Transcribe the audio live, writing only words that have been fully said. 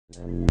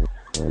Hello!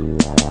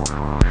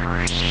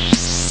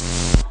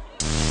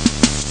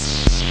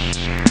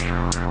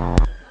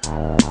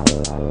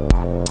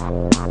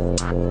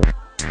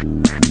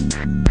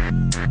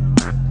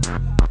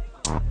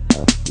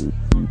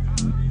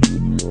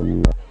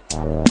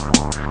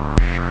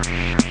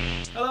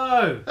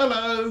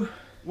 Hello!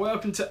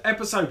 Welcome to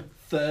episode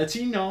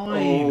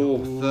 39.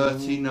 Oh,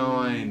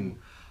 39.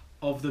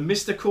 Of the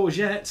Mr.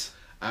 Courgette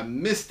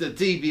And Mr.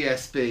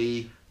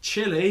 DBSB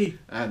Chilli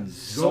and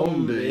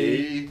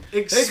Zombie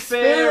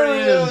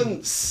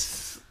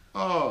Experience.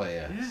 Oh,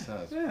 yes.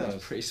 Yeah, that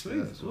was pretty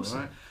smooth. That's Awesome.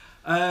 right.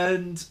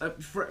 And, so I've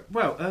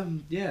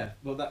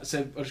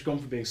just gone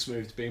from being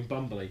smooth to being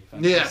bumbly.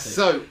 Fantastic. Yeah,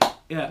 so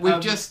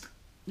we've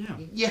Yeah.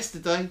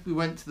 yesterday we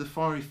went to the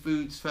Fiery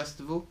Foods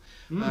Festival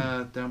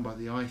down by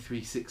the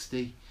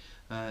I-360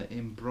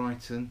 in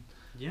Brighton.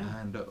 Yeah.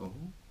 And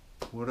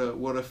what a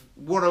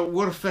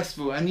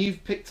festival! And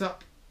you've picked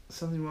up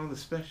something rather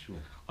special.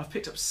 I've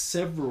picked up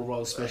several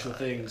rather special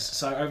things.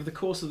 So over the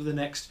course of the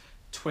next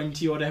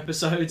 20 odd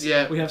episodes,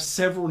 we have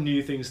several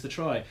new things to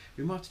try.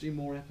 We might have to do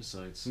more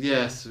episodes.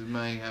 Yes, we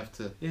may have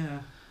to.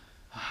 Yeah.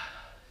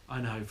 I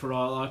know, for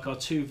our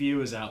two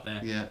viewers out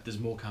there, there's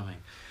more coming.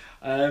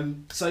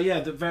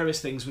 The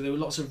various things. There were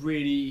lots of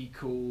really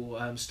cool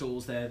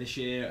stalls there this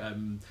year.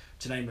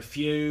 To name a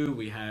few,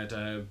 we had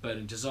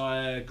Burning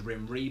Desire,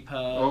 Grim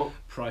Reaper,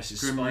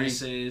 Prices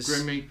Spices.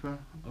 Grim Reaper.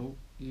 Oh,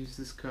 use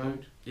this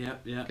code. Yeah.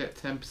 Get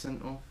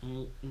 10% off.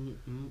 You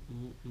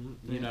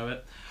know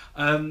it.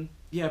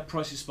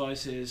 Prices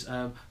Spices.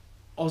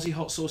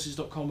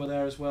 AussieHotSauces.com were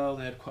there as well.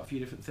 They had quite a few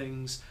different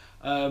things.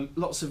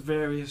 Lots of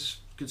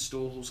various good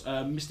stalls.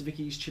 Mr.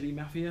 Vicky's Chilli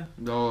Mafia.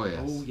 Oh yes.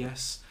 Oh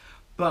yes.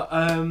 But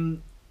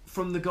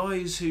from the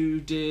guys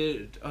who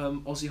did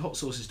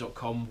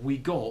AussieHotSauces.com, we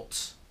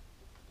got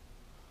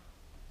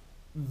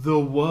the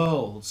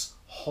world's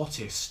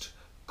hottest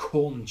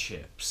corn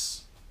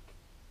chips.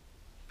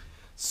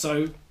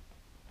 So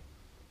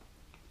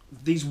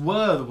these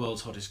were the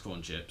world's hottest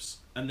corn chips,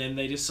 and then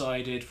they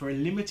decided for a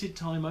limited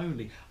time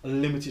only,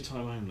 they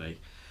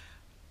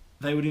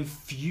would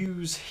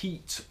infuse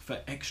heat for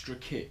extra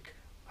kick.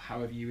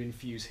 However you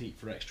infuse heat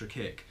for extra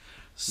kick.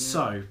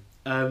 So,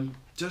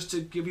 just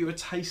to give you a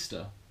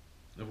taster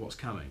of what's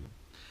coming,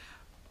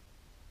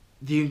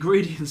 the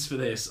ingredients for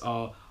this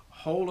are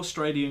whole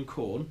Australian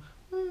corn,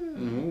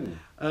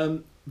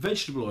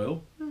 vegetable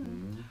oil,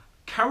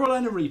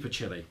 Carolina Reaper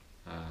chili,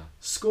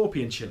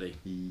 scorpion chili,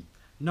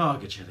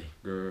 Naga chili,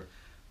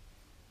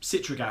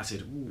 citric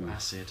acid,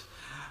 acid,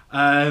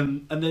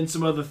 and then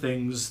some other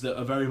things that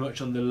are very much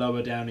on the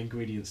lower down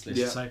ingredients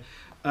list. So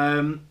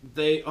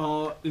they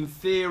are in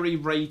theory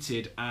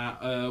rated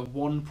at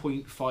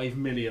 1.5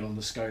 million on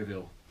the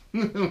Scoville.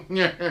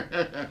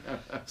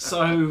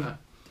 So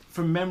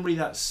from memory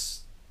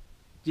that's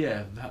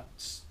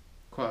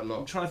quite a lot.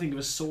 I'm trying to think of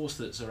a sauce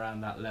that's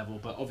around that level,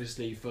 but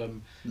obviously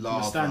from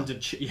Lava. The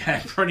standard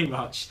pretty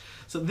much.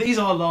 So these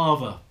are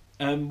lava,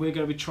 and we're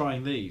going to be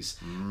trying these.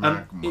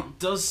 It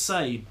does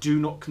say do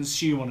not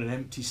consume on an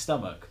empty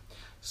stomach.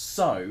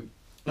 So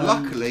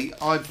luckily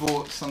I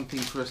bought something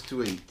for us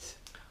to eat,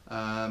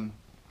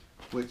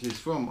 which is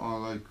from our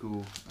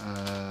local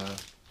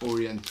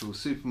Oriental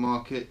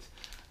supermarket,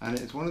 and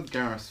it's one of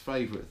Gareth's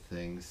favourite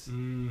things.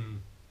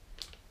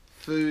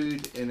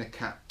 Food in a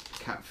cat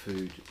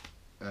food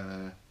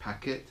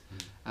packet,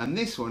 and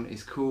this one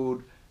is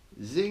called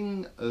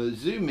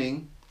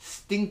Zooming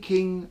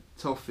Stinking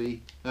Tofu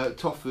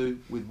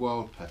with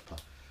wild pepper.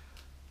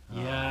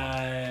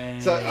 Yay!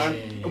 So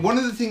one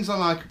of the things I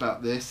like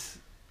about this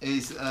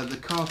is the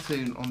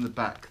cartoon on the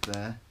back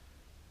there.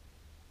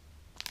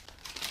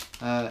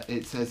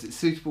 It says it's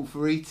suitable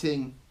for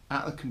eating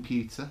at a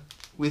computer,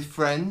 with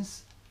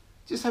friends,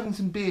 just having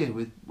some beer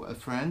with a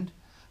friend,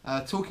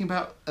 talking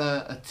about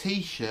a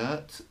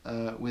t-shirt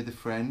with a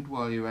friend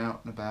while you're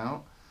out and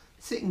about,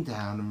 sitting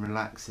down and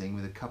relaxing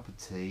with a cup of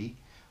tea,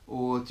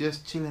 or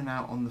just chilling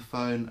out on the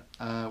phone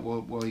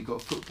while you've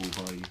got football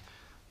by you.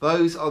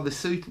 Those are the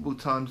suitable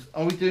times.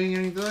 Are we doing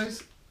any of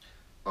those?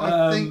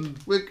 I think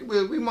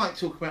we might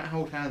talk about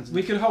hold hands.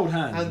 We could hold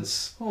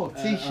hands.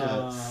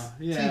 T-shirts.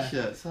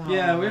 T-shirts. We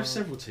have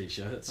several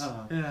T-shirts.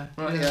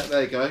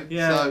 There you go.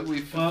 Yeah. So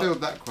we've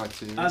fulfilled that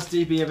criteria. As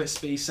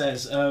DBSB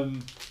says,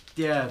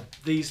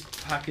 these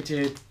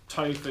packeted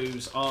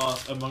tofus are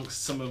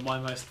amongst some of my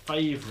most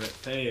favourite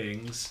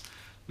things.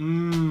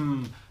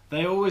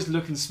 They always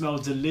look and smell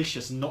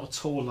delicious, not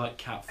at all like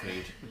cat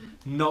food.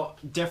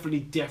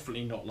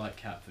 Definitely not like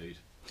cat food.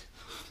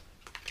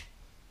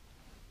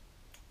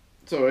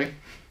 Sorry.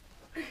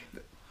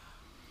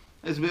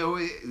 There's a bit of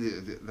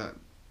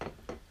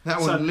that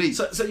one leaks.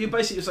 So you're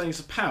basically saying it's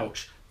a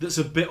pouch that's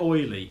a bit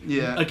oily.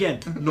 Yeah. Again,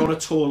 not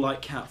at all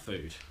like cat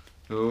food.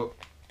 Oh.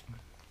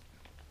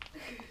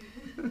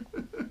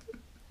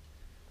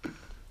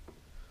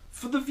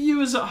 For the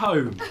viewers at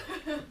home,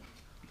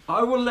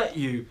 I will let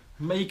you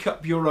make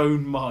up your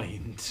own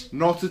mind.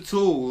 Not at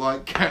all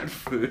like cat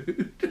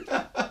food.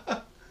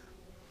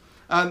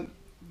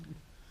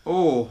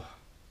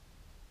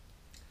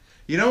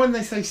 You know when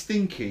they say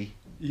stinky?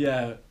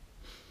 Yeah.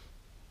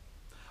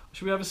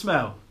 Should we have a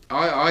smell?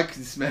 I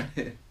can smell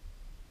it.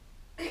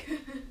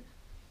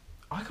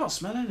 I can't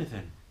smell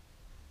anything.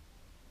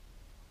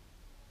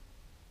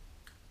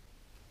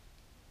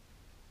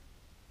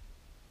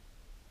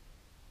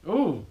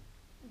 Oh.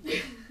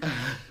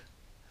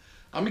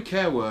 I'm a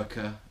care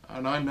worker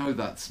and I know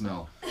that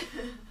smell.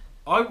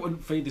 I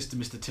wouldn't feed this to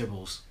Mr.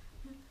 Tibbles.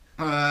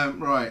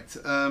 Right.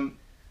 I'm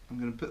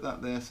going to put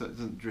that there so it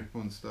doesn't drip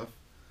on stuff.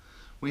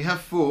 We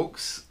have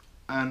forks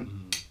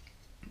and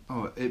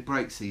it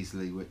breaks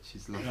easily, which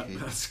is lucky.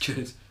 That's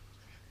good.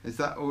 Is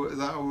that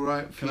all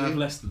right for Can you? I have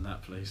less than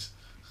that, please?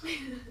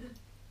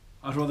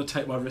 I'd rather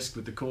take my risk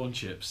with the corn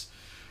chips.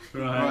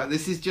 Right.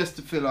 This is just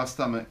to fill our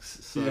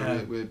stomachs,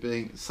 so we're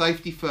being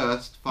safety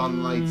first,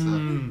 fun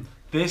later.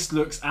 This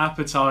looks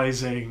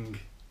appetising.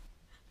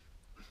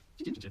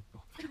 Do you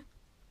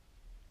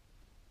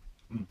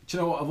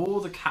know what? Of all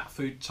the cat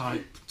food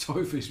type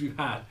tofus we've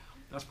had,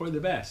 that's probably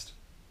the best.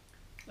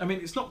 I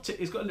mean, it's not.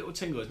 It's got a little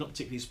tingle. It's not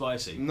particularly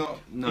spicy. No.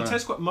 It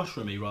tastes quite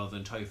mushroomy rather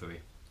than tofu-y.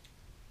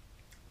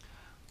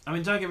 I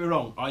mean, don't get me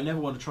wrong. I never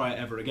want to try it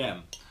ever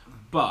again,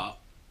 but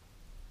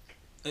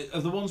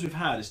of the ones we've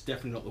had, it's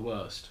definitely not the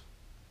worst.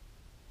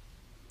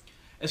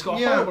 It's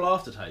got a horrible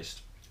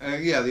aftertaste.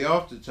 The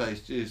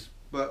aftertaste is,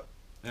 but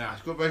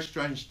it's got a very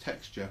strange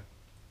texture.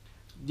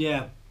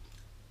 Yeah.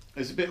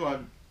 It's a bit like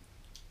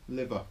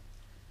liver.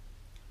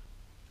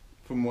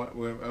 From what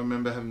I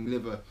remember having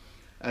liver,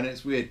 and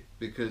it's weird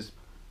because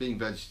being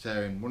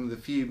vegetarian, one of the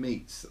few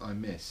meats I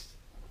missed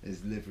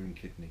is liver and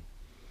kidney.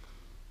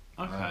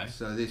 Okay.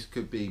 So this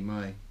could be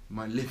my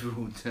liver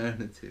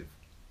alternative.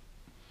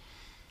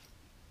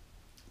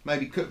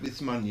 Maybe cooked with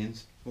some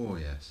onions. Oh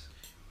yes.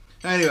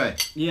 Anyway.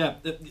 Yeah.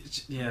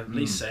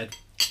 Lee said,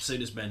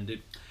 soon as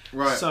mended.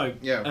 Right. So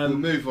we'll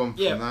move on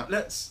from that.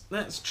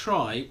 Let's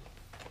try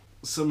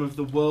some of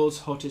the world's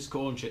hottest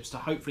corn chips to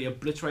hopefully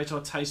obliterate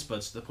our taste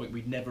buds to the point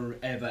we'd never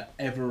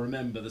ever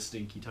remember the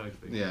stinky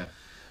tofu. Yeah.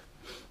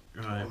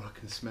 Right. Oh, I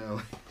can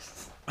smell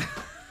it.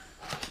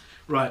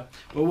 Right.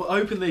 Well, we'll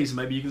open these and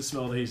maybe you can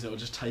smell these and it'll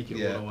just take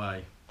it all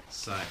away.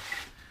 So,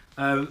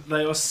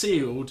 they are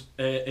sealed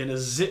in a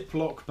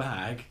Ziploc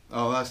bag.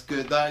 Oh, that's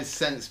good. That is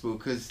sensible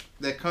because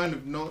they're kind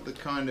of not the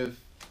kind of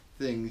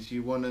things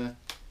you want to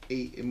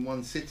eat in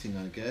one sitting,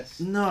 I guess.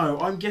 No,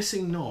 I'm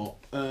guessing not.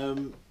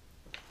 I'm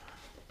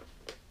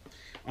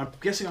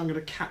guessing I'm going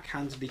to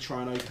cat-handedly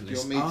try and open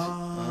this. Do you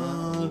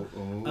want me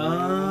to?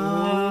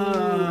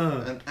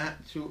 An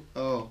actual.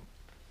 Oh.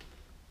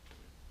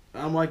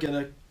 Am I going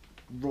to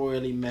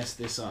royally mess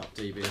this up,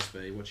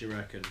 DBSB? What do you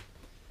reckon?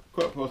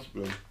 Quite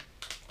possibly.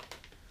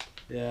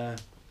 Yeah.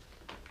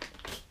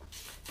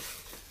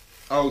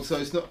 Oh, so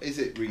it's not. Is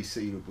it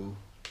resealable?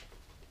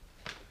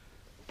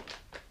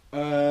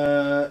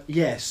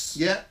 Yes.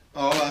 Yeah.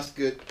 Oh, that's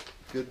good.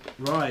 Good.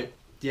 Right.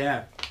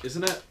 Yeah.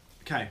 Isn't it?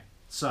 Okay.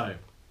 So.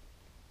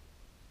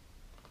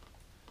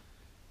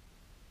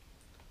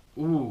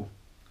 Ooh.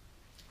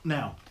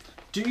 Now,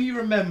 do you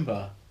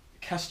remember?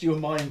 Cast your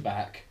mind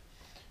back.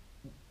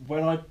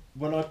 When I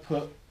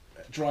put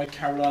dried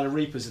Carolina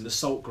Reapers in the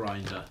salt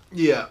grinder.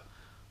 Yeah.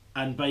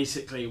 And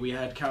basically we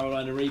had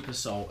Carolina Reaper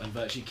salt and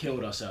virtually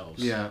killed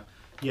ourselves. Yeah.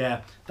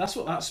 Yeah. That's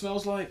what that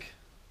smells like.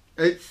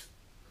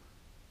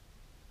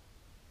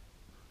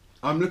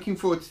 I'm looking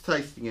forward to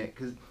tasting it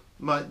because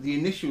the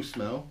initial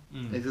smell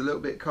is a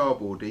little bit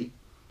cardboardy.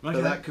 Okay.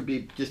 But that could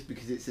be just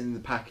because it's in the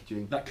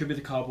packaging. That could be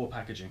the cardboard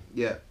packaging.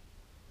 Yeah.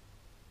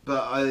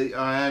 But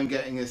I am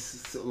getting a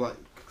sort of like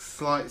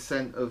slight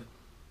scent of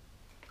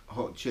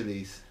hot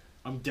chilies.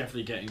 I'm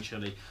definitely getting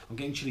chili. I'm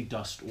getting chili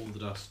dust, all the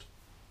dust.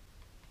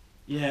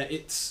 Yeah,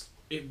 it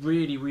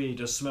really, really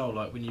does smell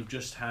like when you've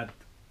just had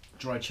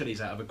dried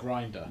chilies out of a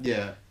grinder.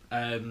 Yeah.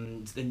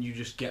 Then you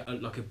just get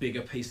like a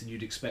bigger piece than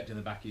you'd expect in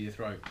the back of your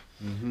throat.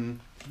 Mm-hmm.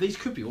 These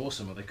could be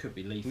awesome or they could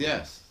be lethal.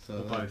 Yes. So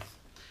or both.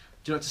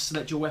 Do you like to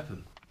select your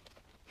weapon?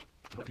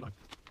 Okay.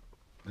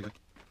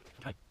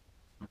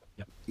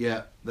 Yep.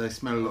 Yeah, they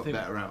smell a lot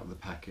better out of the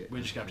packet.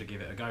 We're just going to have to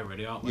give it a go,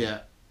 really, aren't we?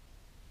 Yeah.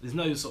 There's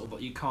no sort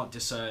of, you can't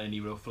discern any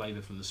real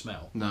flavour from the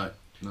smell. No,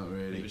 not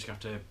really. We just have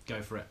to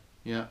go for it.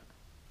 Yeah.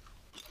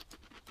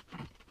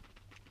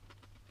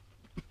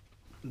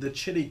 The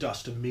chili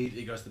dust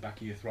immediately goes to the back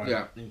of your throat.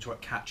 Yeah. Into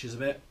it catches a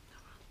bit.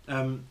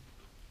 They're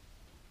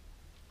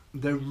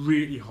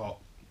really hot.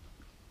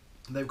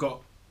 They've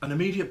got an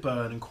immediate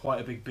burn and quite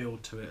a big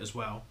build to it as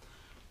well.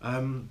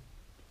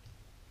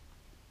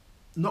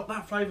 Not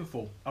that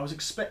flavourful. I was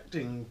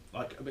expecting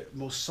like a bit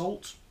more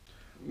salt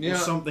or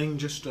something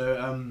just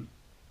to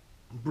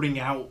bring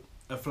out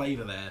a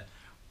flavour there.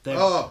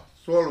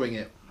 Swallowing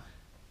it.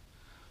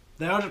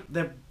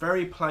 They're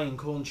very plain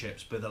corn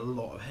chips with a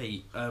lot of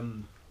heat.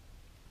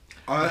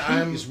 The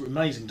heat is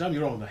amazing. Don't get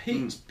me wrong, the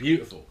heat's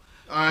beautiful.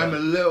 I am a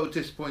little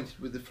disappointed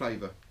with the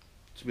flavour,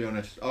 to be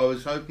honest. I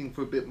was hoping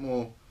for a bit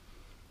more.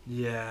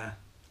 Yeah.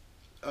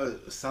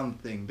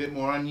 Something. Bit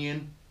more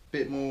onion.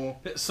 Bit more.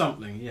 Bit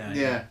something. Yeah.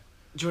 Yeah.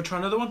 Do you want to try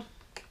another one?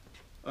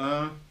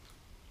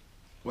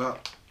 Well,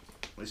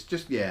 it's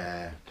just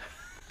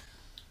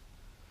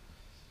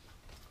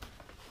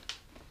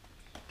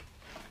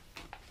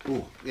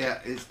Oh, yeah,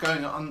 it's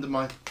going under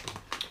my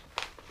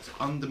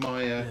tongue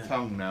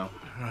now.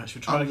 Right,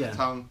 should we try again?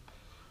 Tongue.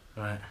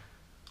 Right.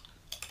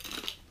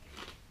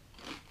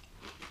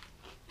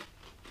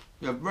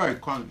 Yeah, very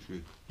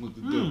crunchy.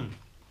 Good.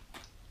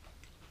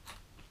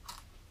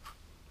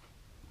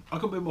 I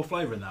got a bit more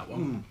flavour in that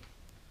one.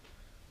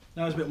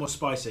 That was a bit more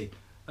spicy.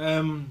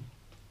 I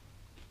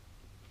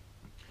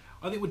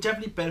think we'd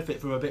definitely benefit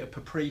from a bit of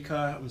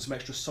paprika and some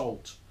extra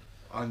salt.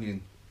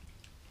 Onion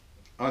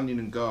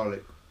and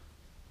garlic.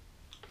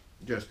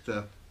 Just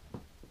they're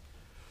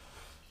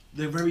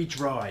very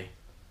dry.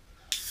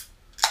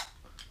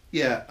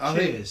 Yeah, I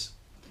Cheers.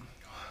 think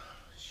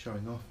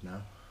showing off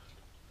now.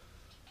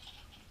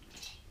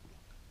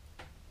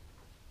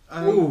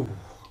 Ooh.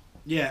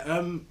 Yeah,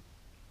 don't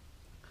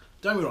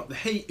get me wrong, the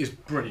heat is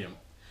brilliant.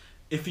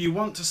 If you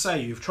want to say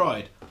you've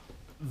tried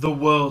the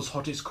world's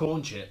hottest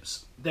corn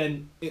chips,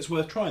 then it's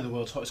worth trying the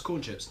world's hottest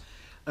corn chips.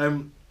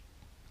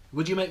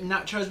 Would you make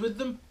nachos with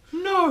them?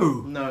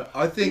 No! No,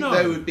 I think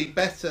they would be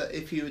better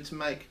if you were to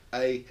make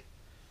a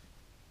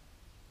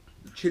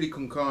chili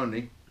con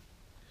carne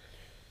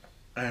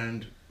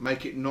and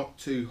make it not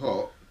too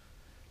hot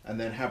and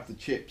then have the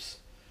chips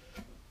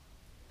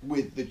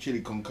with the chili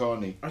con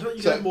carne. I don't think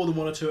you can make more than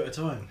one or two at a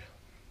time.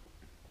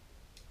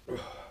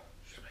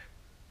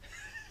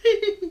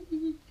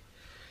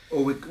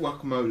 Or with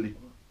guacamole.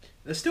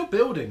 They're still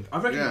building. I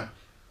reckon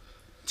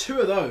 2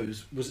 of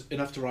those was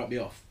enough to write me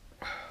off.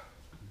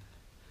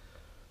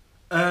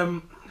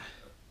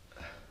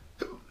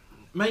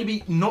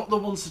 Maybe not the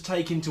ones to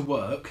take into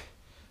work.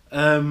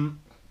 You're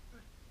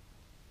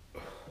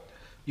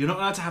not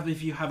allowed to have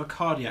if you have a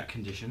cardiac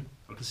condition.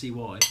 I can see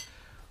why.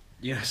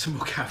 Yeah, some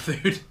more cat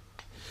food.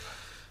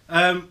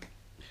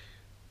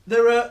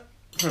 There are,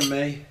 from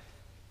me,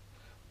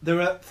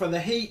 there are for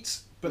the heat,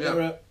 but there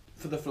are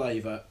for the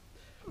flavour.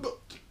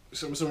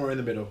 Somewhere in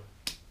the middle.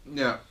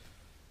 Yeah.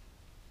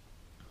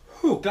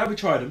 Whew, glad we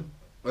tried them.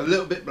 A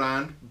little bit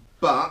bland,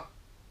 but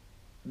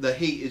the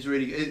heat is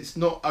really... It's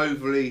not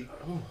overly...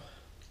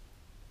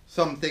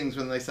 Some things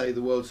when they say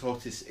the world's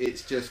hottest,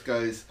 it just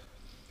goes,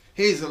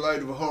 here's a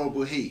load of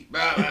horrible heat.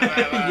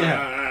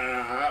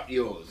 Up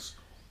yours.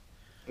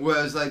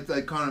 Whereas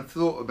they kind of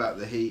thought about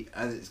the heat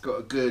and it's got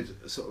a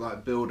good sort of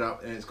like build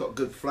up and it's got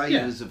good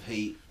flavours of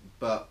heat,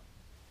 but...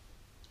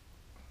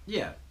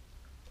 Yeah.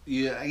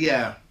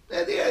 There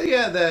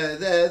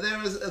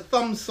is a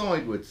thumb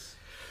sideways.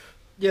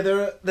 Yeah,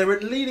 they're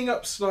leaning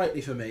up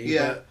slightly for me.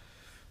 Yeah. But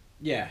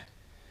yeah.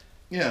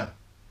 Yeah.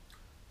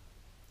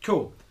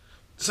 Cool.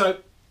 So,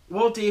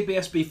 while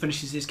DBSB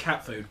finishes his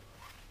cat food,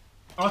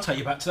 I'll tell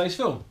you about today's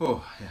film.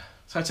 Oh, yeah.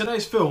 So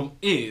today's film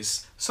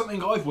is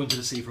something I've wanted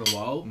to see for a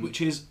while,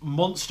 which is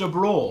Monster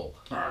Brawl.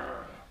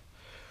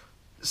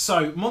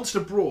 So, Monster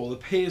Brawl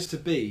appears to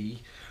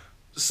be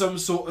some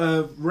sort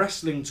of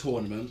wrestling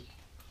tournament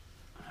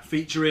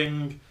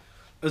featuring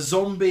a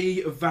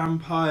zombie, a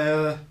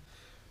vampire,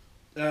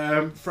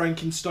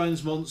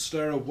 Frankenstein's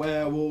monster, a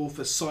werewolf,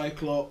 a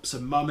cyclops, a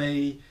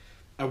mummy,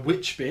 a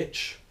witch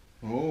bitch,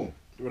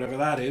 whatever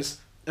that is,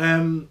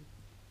 and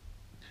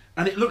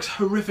it looks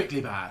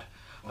horrifically bad.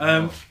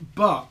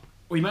 But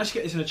we managed to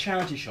get this in a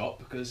charity shop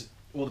because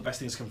all the best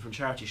things come from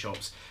charity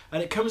shops,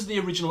 and it comes with the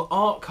original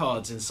art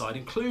cards inside,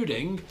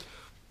 including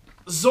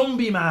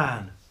Zombie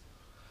Man.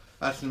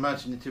 That's an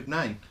imaginative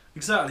name.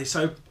 Exactly.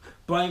 So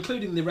by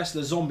including the rest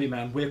of the Zombie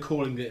Man, we're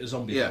calling it a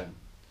zombie film.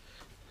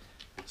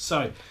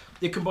 So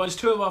it combines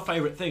 2 of our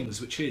favourite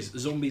things, which is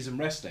zombies and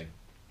wrestling.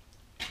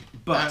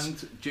 But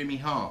and Jimmy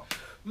Hart.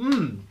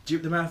 The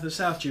Man of the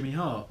South, Jimmy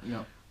Hart.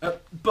 Yeah.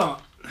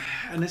 But,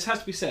 and this has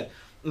to be said,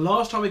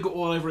 last time we got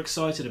all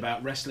overexcited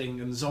about wrestling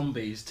and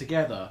zombies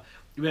together,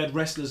 we had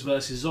Wrestlers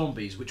versus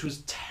Zombies, which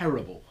was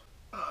terrible.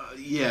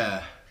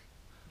 Yeah.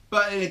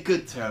 But in a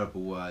good,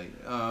 terrible way.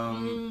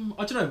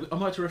 I don't know, I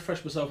might have to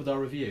refresh myself with our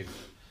review.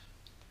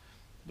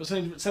 But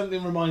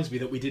something reminds me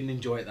that we didn't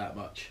enjoy it that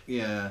much.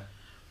 Yeah.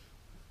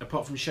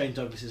 Apart from Shane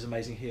Douglas's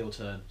amazing heel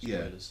turn.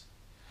 Spoilers.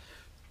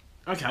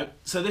 Yeah. Okay,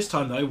 so this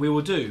time though, we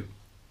will do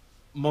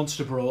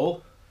Monster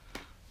Brawl.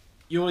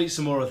 You'll eat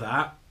some more of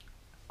that.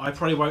 I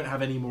probably won't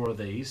have any more of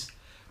these.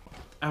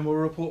 And we'll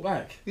report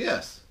back.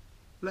 Yes.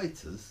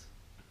 Laters.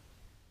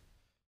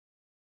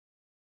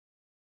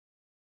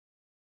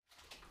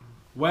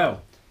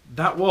 Well,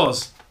 that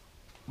was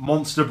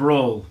Monster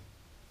Brawl.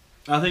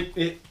 I think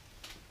it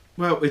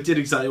did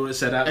exactly what it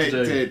set out to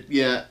do. It did,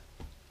 yeah.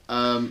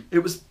 It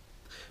was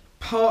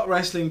part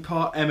wrestling,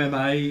 part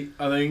MMA,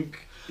 I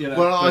think. You know,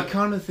 well, I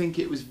kind of think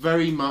it was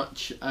very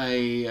much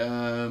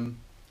a...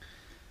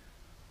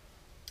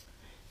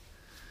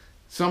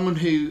 someone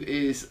who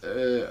is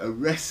a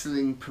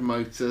wrestling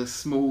promoter,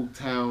 small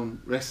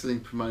town wrestling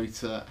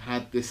promoter,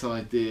 had this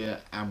idea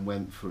and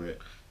went for it.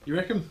 You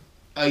reckon?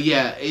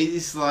 Yeah,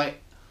 it's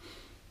like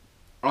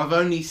I've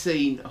only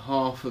seen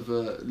half of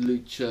a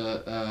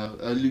Lucha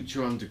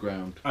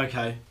Underground.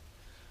 Okay.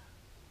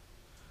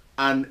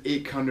 And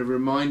it kind of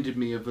reminded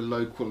me of a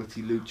low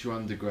quality Lucha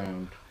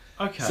Underground.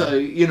 Okay. So,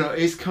 you know,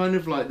 it's kind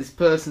of like this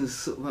person's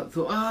sort of like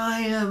thought,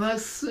 yeah,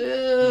 that's,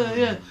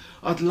 yeah,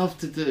 I'd love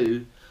to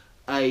do.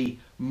 a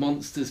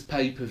Monsters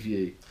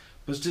pay-per-view.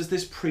 But does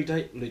this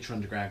predate Lucha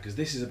Underground? Because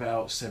this is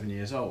about 7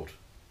 years old.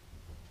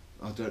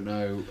 I don't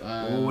know.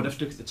 We'd have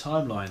to look at the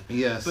timeline.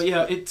 Yes, but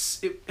yeah, it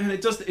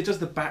does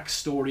the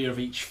backstory of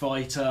each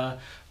fighter.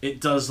 It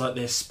does like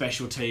their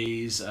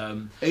specialties.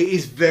 It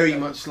is very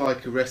much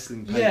like a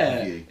wrestling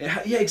pay-per-view.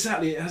 Yeah,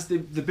 exactly. It has the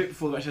bit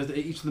before the match. It has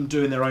each of them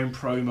doing their own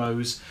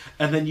promos,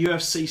 and then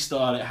UFC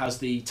style. It has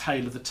the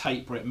tail of the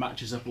tape where it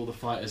matches up all the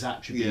fighters'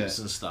 attributes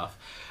and stuff.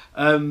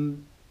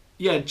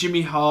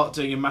 Jimmy Hart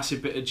doing a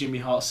massive bit of Jimmy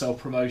Hart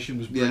self-promotion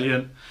was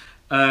brilliant.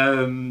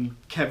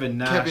 Kevin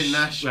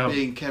Nash.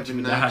 Being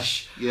Kevin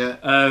Nash. Yeah.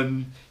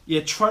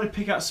 Trying to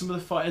pick out some of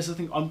the fighters. I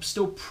think I'm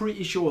still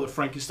pretty sure that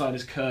Frankenstein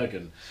is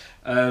Kurgan,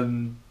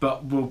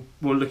 but we'll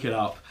look it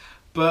up.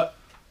 But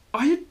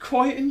I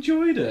quite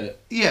enjoyed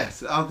it.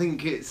 Yes, I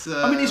think it's.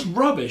 I mean, it's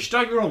rubbish.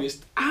 Don't get me wrong.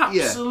 It's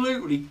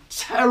absolutely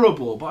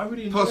terrible. But I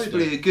really enjoyed it.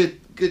 Possibly a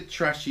good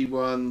trashy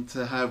one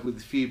to have with a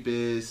few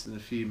beers and a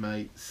few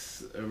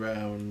mates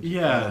around.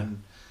 Yeah.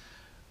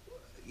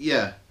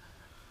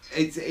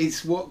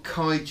 It's what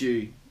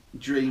kaiju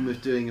dream of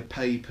doing a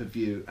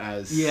pay-per-view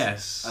as.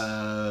 Yes.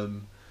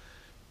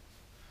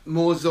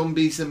 More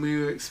zombies than we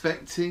were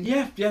expecting.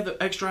 Yeah, the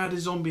extra added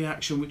zombie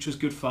action, which was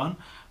good fun.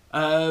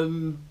 I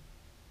mean,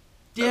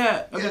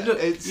 look,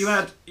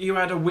 you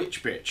had a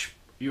witch bitch,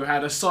 you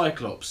had a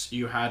cyclops,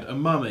 you had a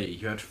mummy,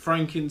 you had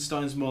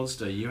Frankenstein's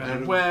monster, you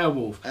had a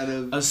werewolf,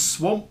 and a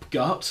swamp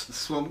gut,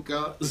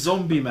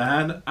 zombie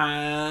man,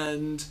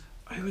 and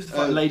who was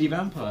the Lady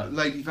Vampire?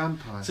 Lady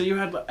Vampire. So you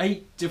had like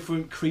 8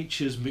 different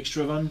creatures,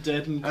 mixture of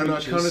undead and creatures. And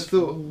I kind of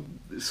thought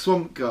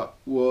Swamp Gut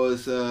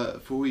was,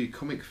 for all you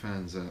comic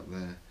fans out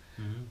there,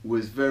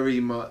 was very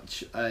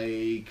much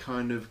a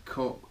kind of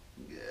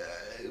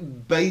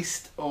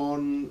based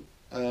on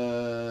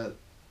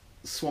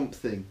Swamp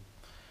Thing.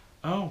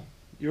 Oh,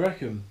 you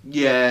reckon?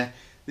 Yeah,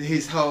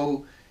 his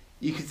whole...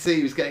 You could see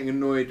he was getting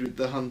annoyed with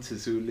the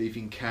hunters who were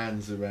leaving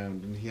cans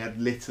around, and he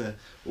had litter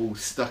all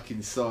stuck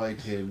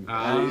inside him.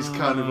 And it was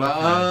kind of like,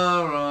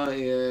 right,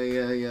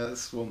 yeah,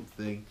 that's Swamp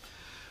Thing.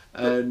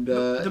 And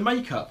the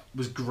makeup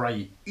was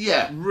great.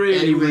 Yeah,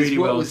 really well done.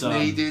 What was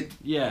needed.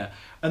 Yeah,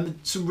 and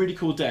some really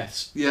cool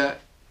deaths. Yeah,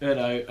 you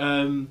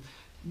know.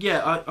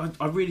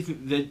 I really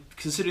think that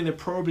considering they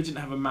probably didn't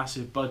have a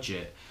massive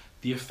budget,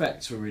 the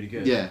effects were really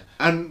good. Yeah,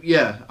 and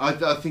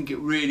I think it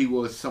really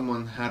was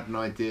someone had an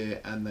idea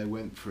and they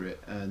went for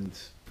it, and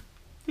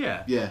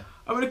yeah.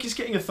 I mean, look, it's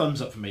getting a thumbs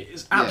up for me.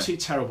 It's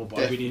absolutely terrible, but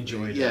definitely. I really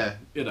enjoyed it. Yeah,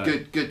 you know,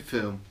 good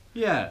film.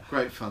 Yeah,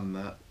 great fun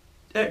that.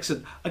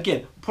 Excellent.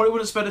 Again, probably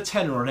wouldn't spend a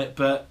tenner on it,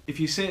 but if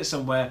you see it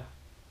somewhere,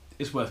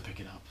 it's worth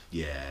picking up.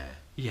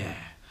 Yeah.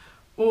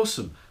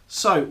 Awesome.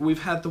 So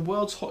we've had the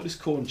world's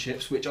hottest corn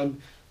chips, which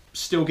I'm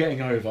still getting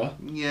over.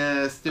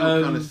 Yeah,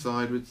 still kind of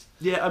sideways.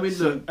 Yeah, I mean,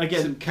 look,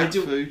 again, some cat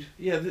food.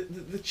 Yeah,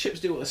 the chips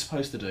do what they're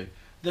supposed to do.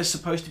 They're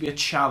supposed to be a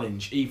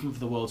challenge, even for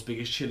the world's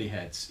biggest chili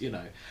heads, you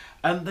know.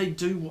 And they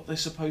do what they're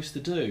supposed to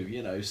do,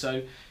 you know.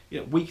 So,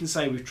 we can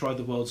say we've tried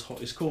the world's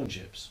hottest corn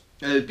chips.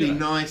 It'd be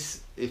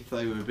nice if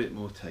they were a bit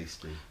more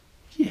tasty.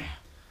 Yeah,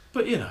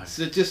 but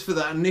So just for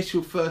that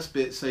initial first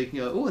bit, so you can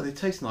go, oh, they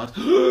taste nice,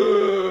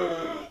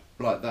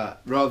 like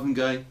that, rather than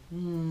going.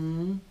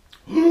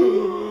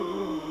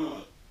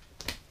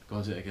 Go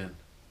on, do it again.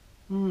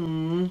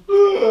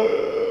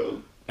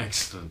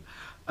 Excellent.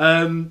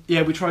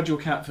 We tried your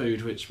cat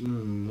food, which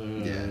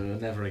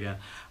never again.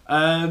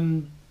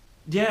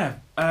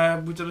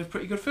 We've done a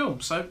pretty good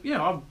film. So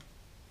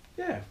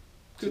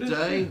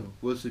today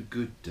was a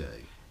good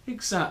day.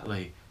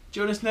 Exactly.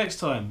 Join us next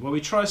time where we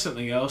try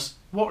something else,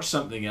 watch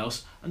something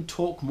else, and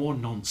talk more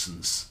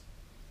nonsense.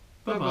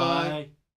 Bye bye.